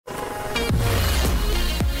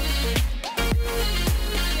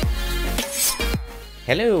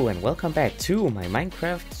Hello and welcome back to my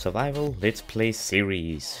Minecraft Survival Let's Play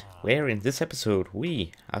series, where in this episode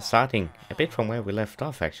we are starting a bit from where we left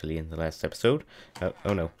off actually in the last episode.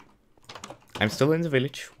 Oh no. I'm still in the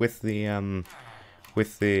village with the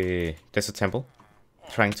desert temple,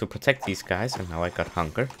 trying to protect these guys, and now I got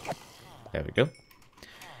hunger. There we go.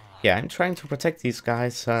 Yeah, I'm trying to protect these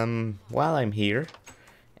guys while I'm here,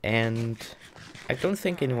 and I don't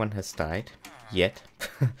think anyone has died yet.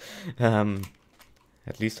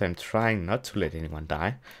 At least I'm trying not to let anyone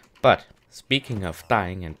die. But speaking of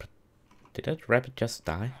dying and... Did that rabbit just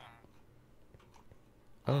die?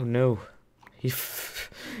 Oh no. He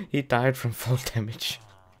died from fall damage.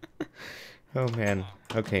 Oh man.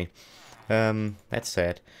 Okay. That's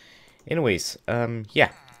sad. Anyways,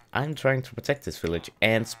 yeah. I'm trying to protect this village.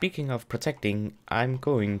 And speaking of protecting, I'm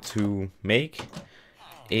going to make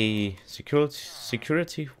a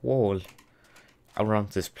security wall around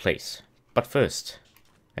this place. But first,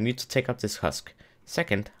 I need to take up this husk.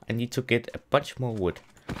 Second, I need to get a bunch more wood.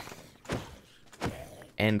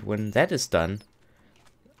 And when that is done,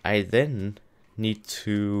 I then need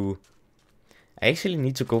to... I actually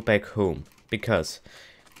need to go back home, because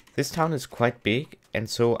this town is quite big, and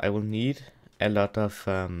so I will need a lot of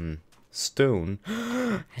stone.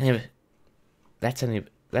 That's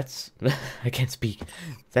I can't speak.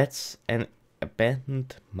 That's an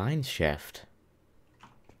abandoned mine shaft.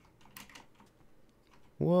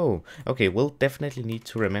 Whoa, okay, we'll definitely need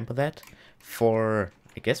to remember that for,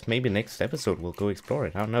 I guess maybe next episode we'll go explore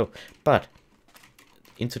it, I don't know. But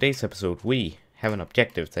in today's episode we have an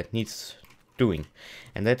objective that needs doing,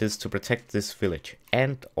 and that is to protect this village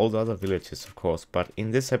and all the other villages, of course. But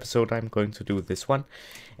in this episode I'm going to do this one,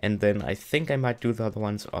 and then I think I might do the other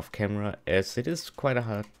ones off camera, as it is quite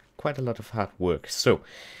a lot of hard work. So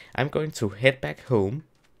I'm going to head back home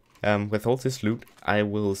with all this loot. I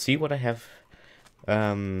will see what I have.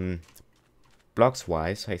 Blocks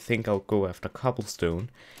wise, I think I'll go after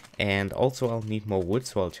cobblestone, and also I'll need more wood,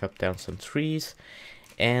 so I'll chop down some trees.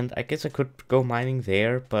 And I guess I could go mining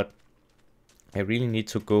there, but I really need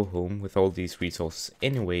to go home with all these resources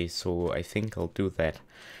anyway, so I think I'll do that.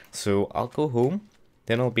 So I'll go home,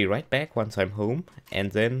 then I'll be right back once I'm home,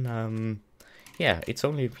 and then yeah, it's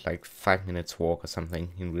only like 5 minutes walk or something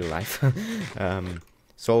in real life.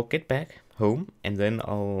 So I'll get back home and then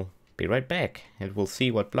I'll be right back, and we'll see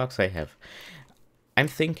what blocks I have. I'm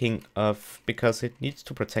thinking of, because it needs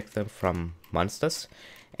to protect them from monsters,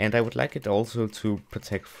 and I would like it also to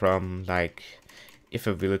protect from, like, if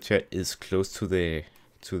a villager is close to the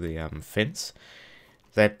fence,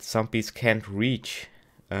 that zombies can't reach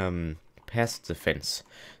past the fence.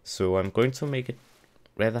 So I'm going to make it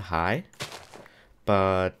rather high,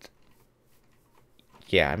 but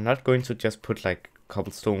yeah, I'm not going to just put like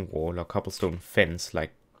cobblestone wall or cobblestone fence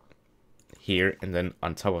like here and then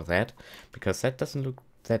on top of that, because that doesn't look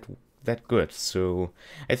that good. So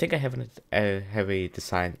I think I have a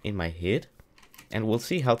design in my head, and we'll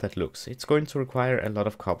see how that looks. It's going to require a lot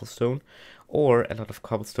of cobblestone, or a lot of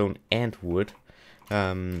cobblestone and wood.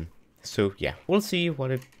 So yeah, we'll see what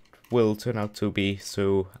it will turn out to be.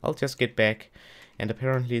 So I'll just get back, and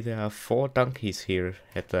apparently there are 4 donkeys here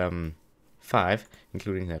at 5,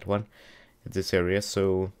 including that one, at this area,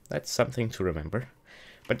 so that's something to remember.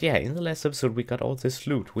 But yeah, in the last episode we got all this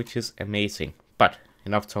loot, which is amazing. But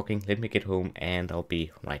enough talking, let me get home and I'll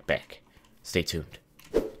be right back. Stay tuned.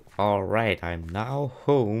 Alright, I'm now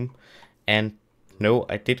home, and no,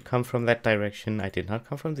 I did come from that direction. I did not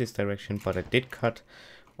come from this direction, but I did cut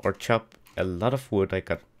or chop a lot of wood. I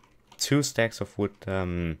got 2 stacks of wood,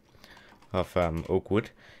 oak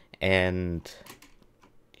wood, and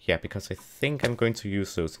yeah, because I think I'm going to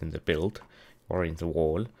use those in the build or in the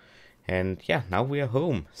wall. And yeah, now we are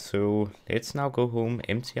home, so let's now go home,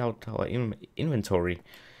 empty out our inventory,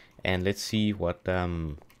 and let's see what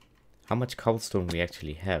how much cobblestone we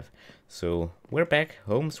actually have. So we're back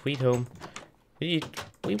home, sweet home. We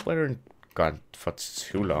weren't gone for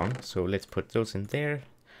too long, so let's put those in there,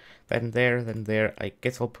 then there, then there. I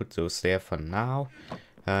guess I'll put those there for now.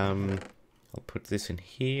 I'll put this in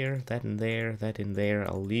here, that in there, that in there.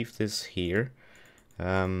 I'll leave this here,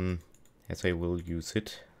 as I will use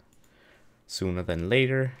it sooner than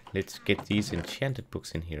later. Let's get these enchanted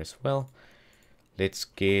books in here as well. Let's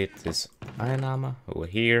get this iron armor over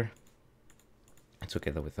here,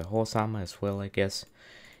 together with the horse armor as well, I guess.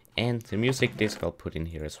 And the music disc I'll put in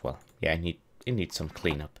here as well. Yeah, it needs some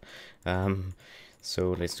cleanup.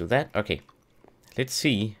 So let's do that. Okay, let's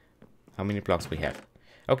see how many blocks we have.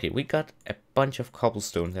 Okay, we got a bunch of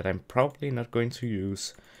cobblestone that I'm probably not going to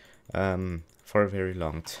use for a very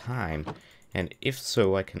long time. And if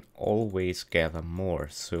so, I can always gather more.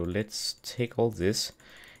 So let's take all this,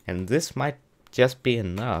 and this might just be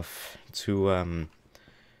enough to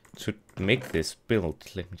make this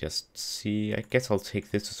build. Let me just see. I guess I'll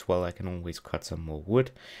take this as well. I can always cut some more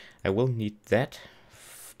wood. I will need that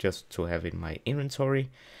just to have in my inventory.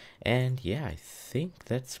 And yeah, I think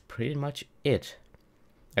that's pretty much it.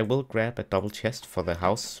 I will grab a double chest for the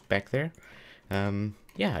house back there.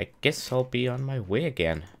 Yeah, I guess I'll be on my way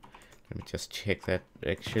again. Let me just check that.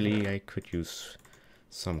 Actually, I could use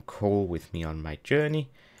some coal with me on my journey.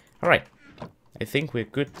 Alright, I think we're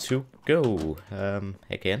good to go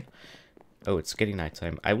again. Oh, it's getting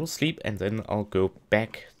nighttime. I will sleep and then I'll go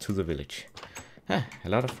back to the village. A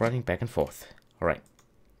lot of running back and forth. Alright,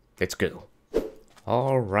 let's go.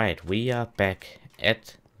 Alright, we are back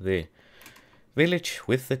at the village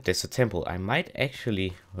with the desert temple. I might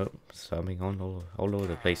actually... Oh, something all over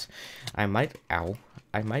the place. I might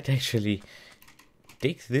actually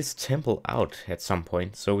dig this temple out at some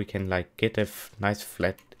point so we can like get a nice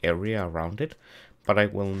flat area around it. But I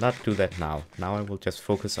will not do that now. Now I will just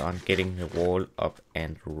focus on getting the wall up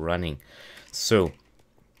and running. So,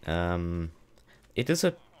 it is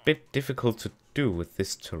a bit difficult to do with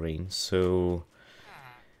this terrain. So,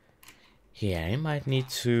 yeah, I might need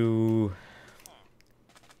to...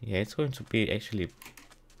 Yeah, it's going to be actually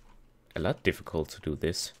a lot difficult to do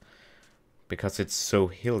this. Because it's so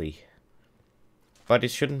hilly. But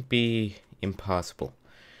it shouldn't be impossible.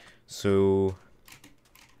 So...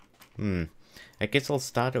 I guess I'll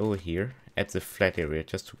start over here at the flat area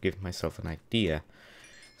just to give myself an idea.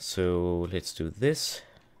 So let's do this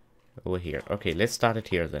over here. Okay, let's start it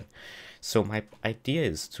here then. So my idea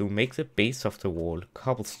is to make the base of the wall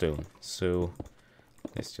cobblestone. So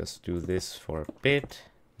let's just do this for a bit.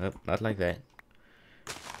 Nope, not like that.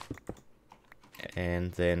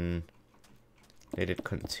 And then let it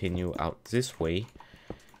continue out this way.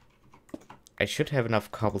 I should have enough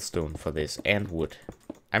cobblestone for this and wood.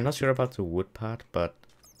 I'm not sure about the wood part, but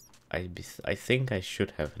I think I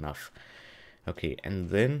should have enough. Okay, and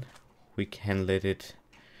then we can let it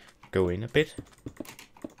go in a bit.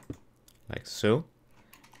 Like so.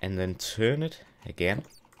 And then turn it again.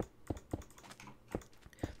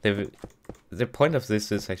 The point of this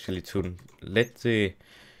is actually to let the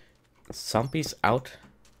zombies out,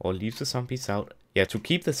 or leave the zombies out. Yeah, to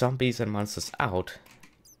keep the zombies and monsters out,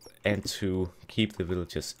 and to keep the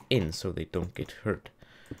villagers in so they don't get hurt.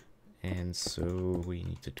 And so we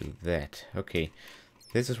need to do that. Okay,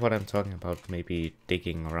 this is what I'm talking about, maybe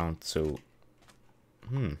digging around. So,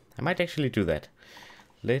 I might actually do that.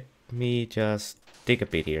 Let me just dig a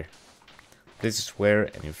bit here. This is where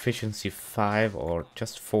an efficiency 5 or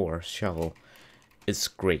just 4 shovel is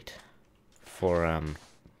great for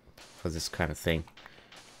this kind of thing.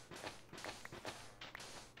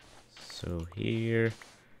 So here,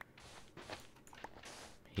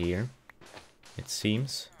 it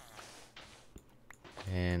seems.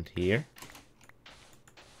 And here.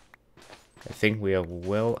 I think we are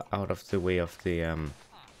well out of the way of the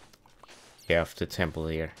of the temple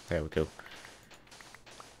here. There we go.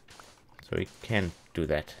 So we can do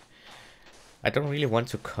that. I don't really want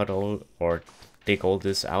to cut all or dig all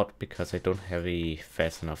this out because I don't have a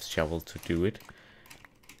fast enough shovel to do it.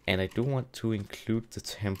 And I do want to include the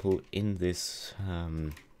temple in this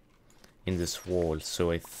wall.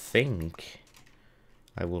 So I think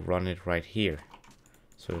I will run it right here.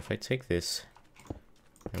 So if I take this,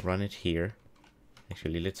 I run it here.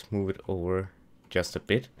 Actually, let's move it over just a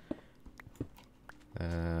bit.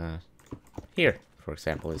 Here, for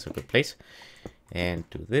example, is a good place. And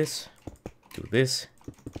do this, do this,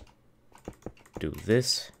 do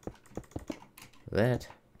this, that,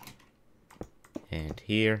 and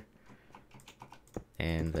here,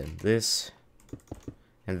 and then this.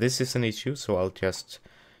 And this is an issue, so I'll just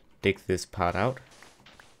dig this part out.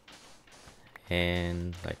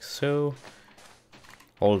 And like so,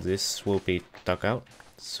 all this will be dug out.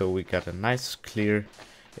 So we got a nice clear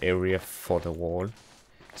area for the wall.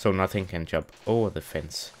 So nothing can jump over the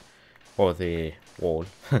fence or the wall.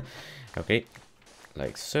 Okay,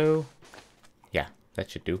 like so. Yeah,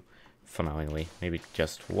 that should do for now anyway. Maybe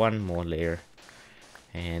just one more layer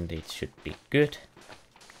and it should be good.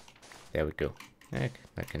 There we go. That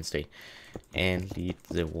can stay. And lead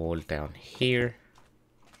the wall down here.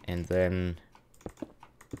 And then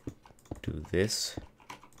do this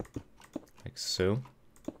like so,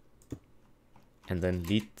 and then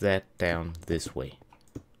lead that down this way.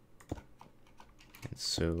 And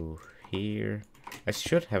so here I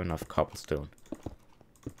should have enough cobblestone,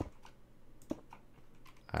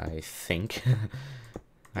 I think.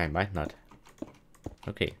 I might not.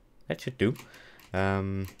 Okay, that should do.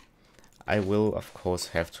 I will of course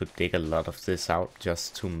have to dig a lot of this out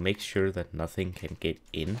just to make sure that nothing can get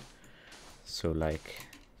in. So like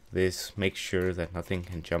this, make sure that nothing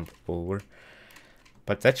can jump over.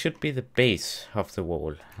 But that should be the base of the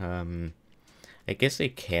wall. I guess they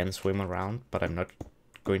can swim around, but I'm not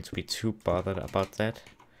going to be too bothered about that,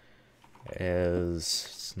 as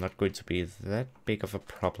it's not going to be that big of a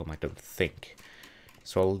problem, I don't think.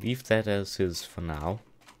 So I'll leave that as is for now.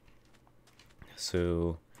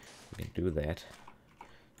 So we can do that.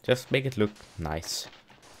 Just make it look nice.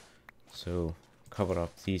 So cover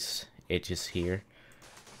up these edges here.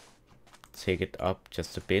 Take it up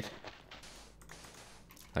just a bit.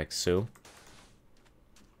 Like so.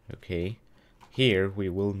 Okay. Here we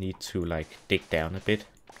will need to like dig down a bit.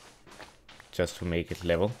 Just to make it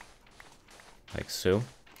level. Like so.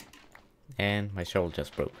 And my shovel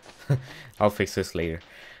just broke. I'll fix this later.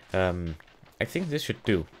 I think this should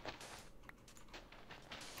do.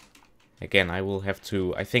 Again, I will have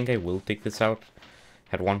to... I think I will dig this out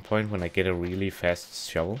at one point when I get a really fast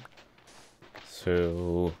shovel.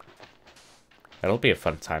 So... that'll be a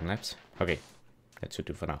fun time lapse. Okay, that should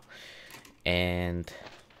do for now. And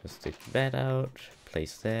just dig that out.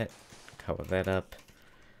 Place that. Cover that up.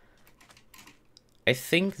 I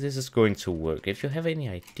think this is going to work. If you have any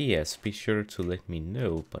ideas, be sure to let me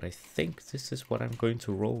know. But I think this is what I'm going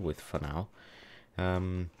to roll with for now.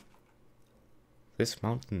 This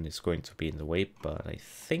mountain is going to be in the way, but I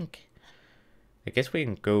think... I guess we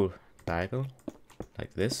can go diagonal,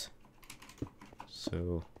 like this.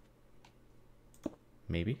 So...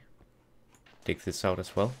 maybe. Dig this out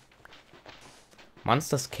as well.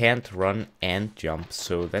 Monsters can't run and jump,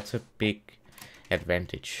 so that's a big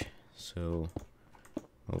advantage. So...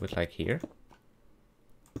 move it like here.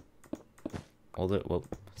 All the... well,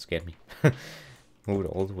 scared me. Move it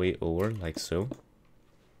all the way over, like so.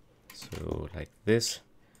 So, like this,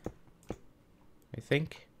 I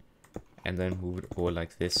think. And then move it over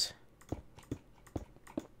like this.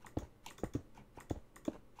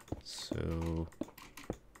 So,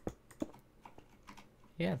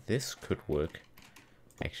 yeah, this could work,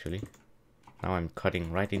 actually. Now I'm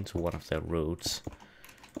cutting right into one of their roads.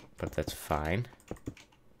 But that's fine.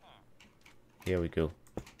 Here we go.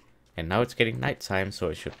 And now it's getting nighttime, so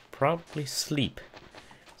I should probably sleep.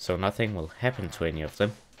 So nothing will happen to any of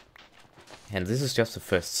them. And this is just the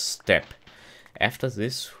first step. After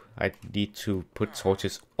this, I need to put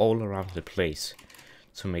torches all around the place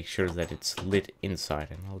to make sure that it's lit inside.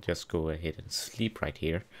 And I'll just go ahead and sleep right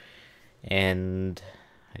here. And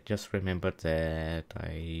I just remembered that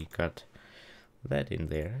I got that in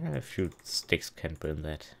there. A few sticks can burn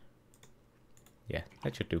that. Yeah,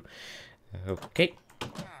 that should do. Okay.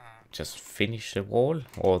 Just finish the wall,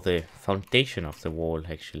 or the foundation of the wall,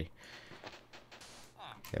 actually.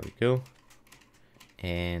 There we go.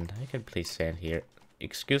 And I can place sand here.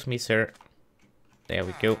 Excuse me, sir. There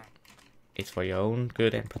we go. It's for your own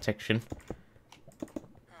good and protection.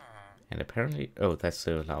 And apparently... oh, that's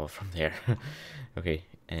the lava from there. Okay,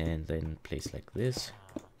 and then place like this.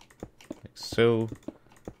 Like so.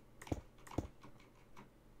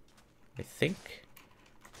 I think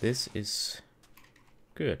this is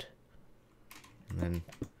good. And then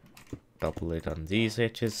double it on these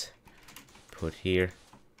edges. Put here.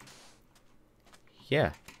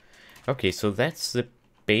 Yeah. Okay, so that's the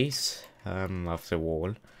base of the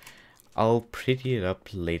wall. I'll pretty it up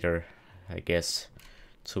later, I guess,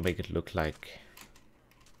 to make it look like...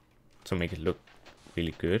 to make it look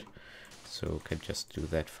really good. So can just do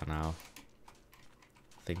that for now.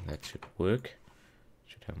 I think that should work.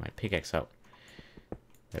 Should have my pickaxe out.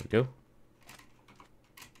 There we go.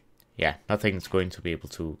 Yeah, nothing's going to be able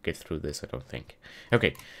to get through this, I don't think.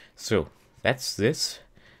 Okay, so that's this.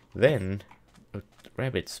 Then...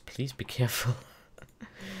 rabbits, please be careful.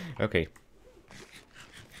 Okay.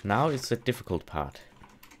 Now it's the difficult part.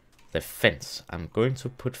 The fence. I'm going to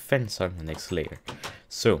put fence on the next layer.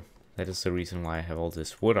 So, that is the reason why I have all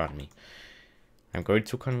this wood on me. I'm going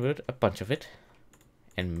to convert a bunch of it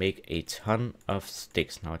and make a ton of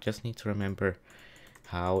sticks. Now I just need to remember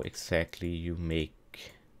how exactly you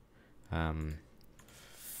make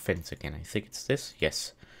fence again. I think it's this.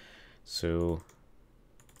 Yes. So,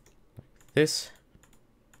 like this.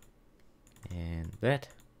 And that.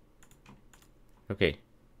 Okay.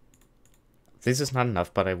 This is not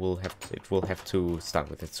enough, but it will have to start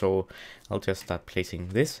with it. So I'll just start placing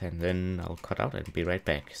this, and then I'll cut out and be right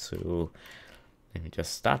back. So let me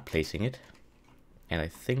just start placing it. And I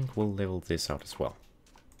think we'll level this out as well.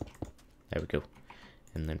 There we go.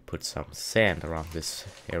 And then put some sand around this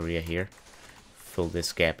area here. Fill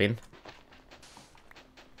this gap in.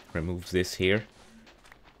 Remove this here.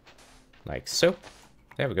 Like so.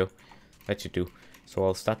 There we go. that should do. So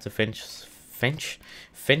I'll start the fence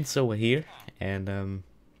over here, and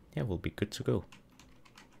yeah, we'll be good to go.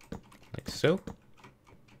 Like so.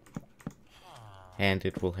 And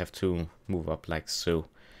it will have to move up like so,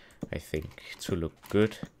 I think, to look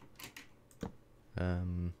good. Yeah,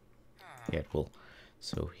 it will.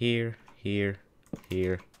 So here, here,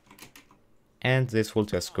 here. And this will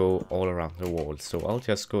just go all around the wall. So I'll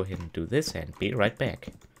just go ahead and do this and be right back.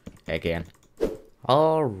 Again.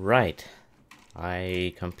 Alright.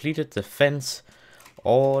 I completed the fence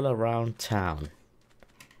all around town.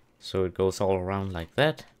 So it goes all around like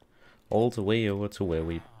that. All the way over to where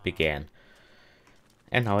we began.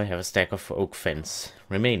 And now I have a stack of oak fence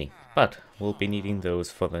remaining. But we'll be needing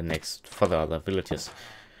those for the other villages.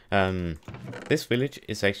 This village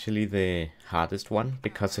is actually the hardest one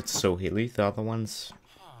because it's so hilly. The other ones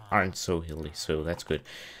aren't so hilly, so that's good.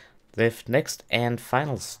 The next and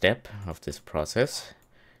final step of this process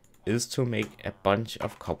is to make a bunch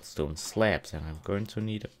of cobblestone slabs, and I'm going to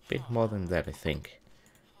need a bit more than that, I think.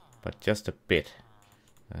 But just a bit.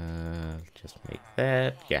 Just make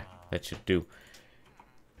that. Yeah, that should do.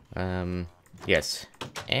 Yes,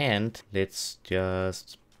 and let's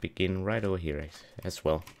just begin right over here as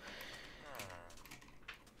well.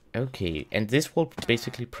 Okay, and this will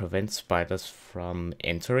basically prevent spiders from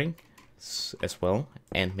entering as well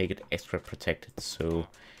and make it extra protected. So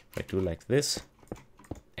if I do like this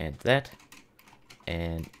and that,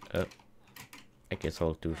 and I guess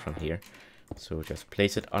I'll do it from here. So just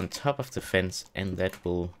place it on top of the fence, and that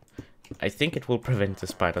will, I think it will prevent the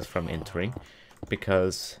spiders from entering,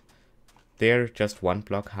 because they're just 1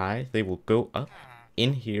 block high. They will go up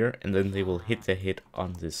in here, and then they will hit their head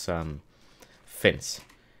on this fence.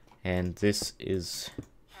 And this is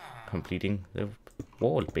completing the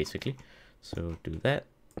wall, basically. So do that,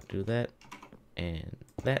 and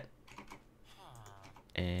that.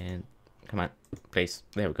 And come on, place.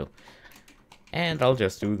 There we go. And I'll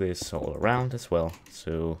just do this all around as well.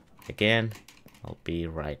 So again, I'll be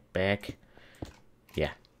right back.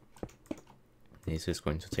 Yeah. This is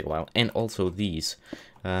going to take a while. And also these.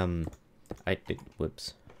 I did,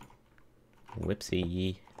 whoopsie.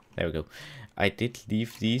 There we go. I did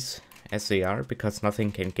leave these as they are because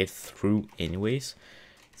nothing can get through anyways.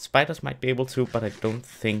 Spiders might be able to, but I don't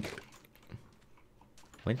think...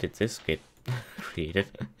 When did this get created?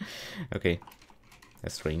 Okay,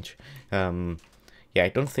 that's strange. Yeah, I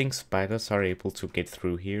don't think spiders are able to get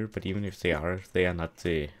through here, but even if they are not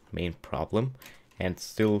the main problem. And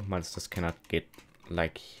still, monsters cannot get,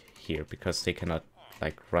 like, here, because they cannot,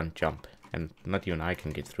 like, run, jump. And not even I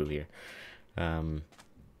can get through here.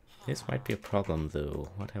 This might be a problem, though.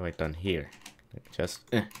 What have I done here? Just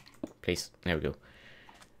place. There we go.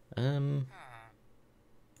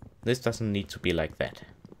 This doesn't need to be like that.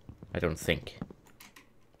 I don't think.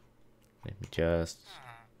 Let me just...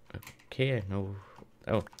 Okay, I know...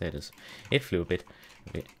 Oh, there it is. It flew a bit.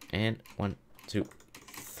 Okay, and 1, 2,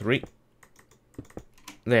 3.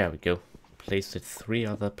 There we go. Placed it 3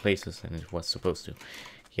 other places than it was supposed to.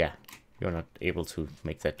 Yeah, you're not able to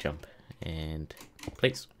make that jump. And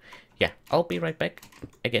place. Yeah, I'll be right back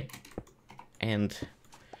again. And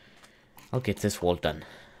I'll get this wall done.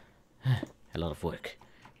 A lot of work.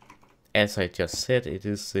 As I just said, it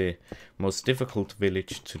is the most difficult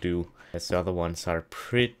village to do, as the other ones are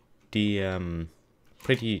pretty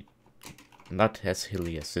not as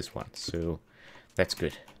hilly as this one, so that's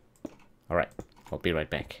good. Alright, I'll be right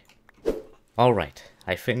back. Alright,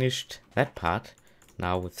 I finished that part,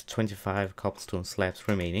 now with 25 cobblestone slabs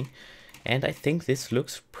remaining, and I think this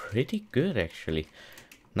looks pretty good actually.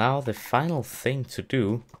 Now the final thing to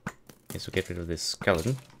do is to get rid of this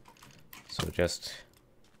skeleton, so just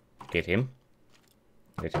get him,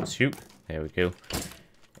 let him shoot, there we go,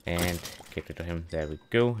 and get rid of him, there we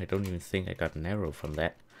go. I don't even think I got an arrow from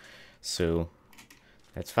that, so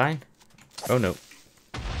that's fine. Oh no,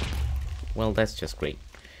 well that's just great.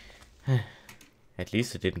 At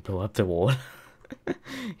least it didn't blow up the wall.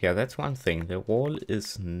 Yeah, that's one thing, the wall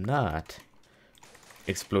is not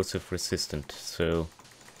explosive resistant, so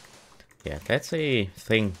yeah, that's a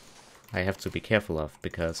thing I have to be careful of,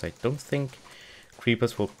 because I don't think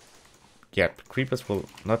creepers will... Yeah, creepers will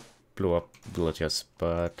not blow up villagers,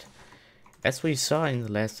 but as we saw in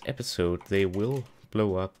the last episode, they will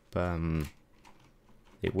blow up,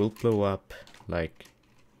 like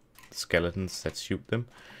skeletons that shoot them.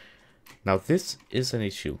 Now this is an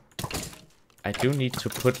issue. I do need to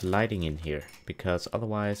put lighting in here, because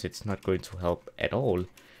otherwise it's not going to help at all,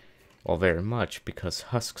 or very much, because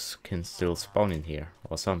husks can still spawn in here,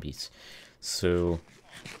 or zombies. So,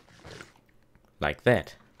 like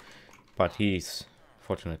that. But he's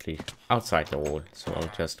unfortunately outside the wall. So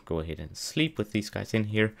I'll just go ahead and sleep with these guys in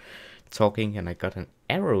here talking, and I got an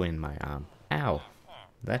arrow in my arm. Ow,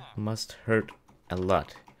 that must hurt a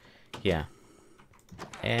lot. Yeah.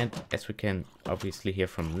 And as we can obviously hear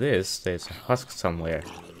from this, there's a husk somewhere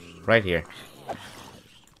right here.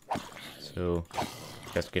 So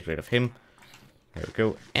just get rid of him. There we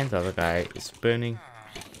go. And the other guy is burning.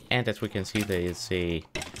 And as we can see, there is a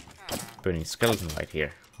burning skeleton right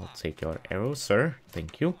here. I'll take your arrow, sir.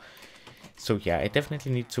 Thank you. So yeah, I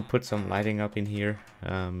definitely need to put some lighting up in here.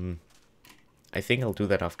 I think I'll do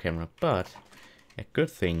that off camera, but a good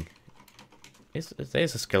thing is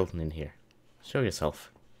there's a skeleton in here. Show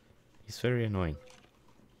yourself. He's very annoying.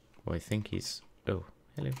 Oh, I think he's... Oh,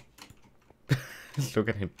 hello. Just look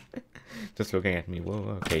at him. Just looking at me.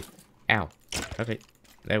 Whoa, okay. Ow. Okay,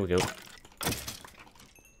 there we go.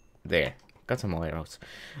 There. Got some more arrows.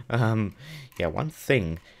 Yeah, one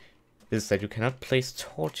thing is that you cannot place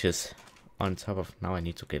torches on top of... Now I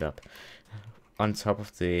need to get up. On top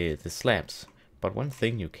of the slabs. But one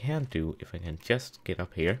thing you can do, if I can just get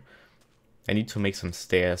up here... I need to make some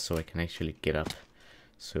stairs so I can actually get up.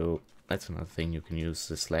 So that's another thing you can use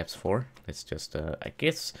the slabs for. Let's just, I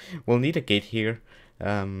guess we'll need a gate here.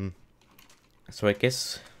 So I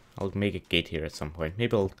guess I'll make a gate here at some point.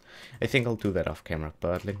 Maybe I think I'll do that off camera,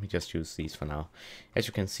 but let me just use these for now. As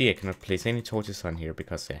you can see, I cannot place any torches on here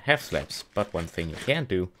because they're half slabs. But one thing you can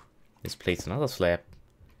do is place another slab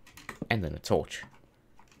and then a torch.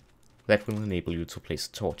 That will enable you to place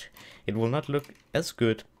a torch. It will not look as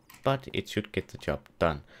good, but it should get the job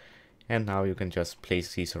done. And now you can just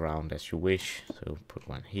place these around as you wish. So put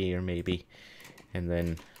one here maybe, and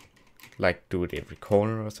then like do it every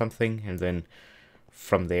corner or something, and then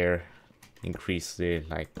from there increase the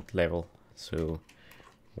light level. So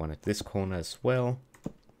one at this corner as well,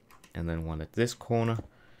 and then one at this corner,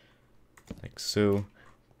 like so.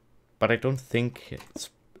 But I don't think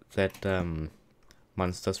it's that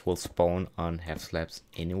monsters will spawn on half slabs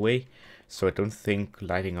anyway. So I don't think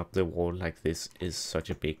lighting up the wall like this is such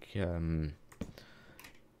a big,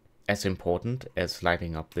 as important as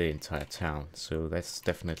lighting up the entire town. So that's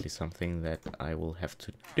definitely something that I will have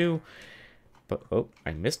to do. But, oh,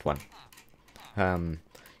 I missed one.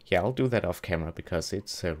 Yeah, I'll do that off camera because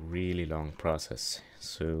it's a really long process.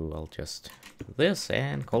 So I'll just do this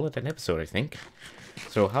and call it an episode, I think.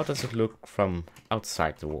 So how does it look from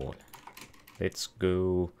outside the wall? Let's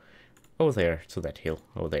go... over there to that hill,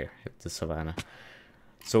 over there at the savannah.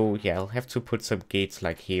 So yeah, I'll have to put some gates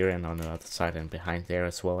like here and on the other side and behind there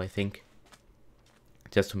as well, I think.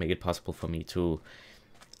 Just to make it possible for me to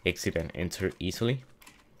exit and enter easily.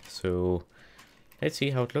 So let's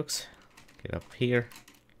see how it looks. Get up here.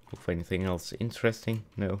 Look for anything else interesting.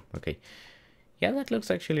 No? Okay. Yeah, that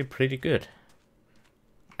looks actually pretty good.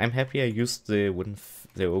 I'm happy I used the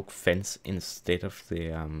the oak fence instead of the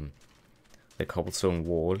cobblestone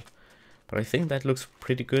wall. But I think that looks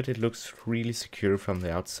pretty good. It looks really secure from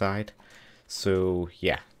the outside. So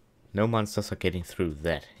yeah, no monsters are getting through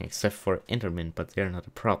that, except for Endermen, but they're not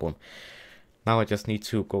a problem. Now I just need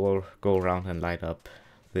to go around and light up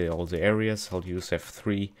all the areas. I'll use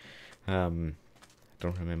F3.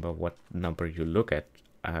 Don't remember what number you look at.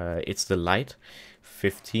 It's the light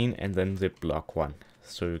 15 and then the block 1.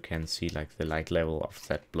 So you can see like the light level of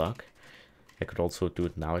that block. I could also do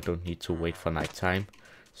it now. I don't need to wait for nighttime.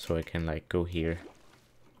 So I can like go here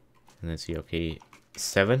and then see, okay,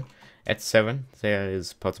 7. At 7 there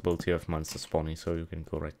is possibility of monster spawning, so you can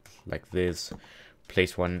go right like this,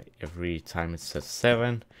 place one every time it says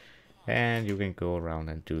 7, and you can go around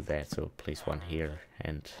and do that. So place one here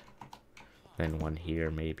and then one here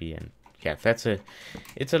maybe, and yeah,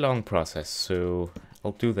 it's a long process, so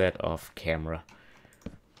I'll do that off camera.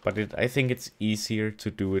 But I think it's easier to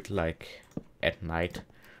do it like at night,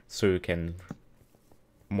 so you can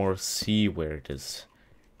more see where it is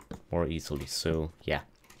more easily. So yeah,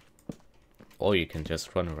 or you can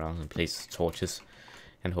just run around and place torches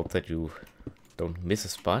and hope that you don't miss a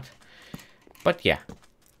spot. But yeah,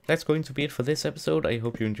 that's going to be it for this episode. I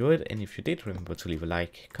hope you enjoyed, and if you did, remember to leave a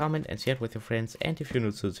like, comment and share it with your friends. And if you're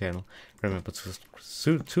new to the channel, remember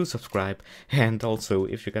to subscribe. And also,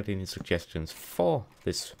 if you got any suggestions for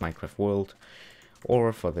this Minecraft world,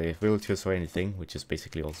 or for the villagers or anything, which is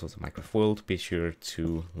basically also the Minecraft world, be sure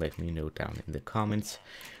to let me know down in the comments.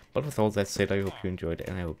 But with all that said, I hope you enjoyed,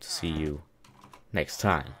 and I hope to see you next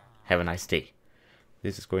time. Have a nice day.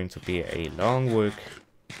 This is going to be a long work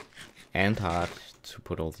and hard to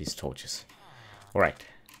put all these torches. Alright,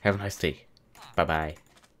 have a nice day. Bye bye.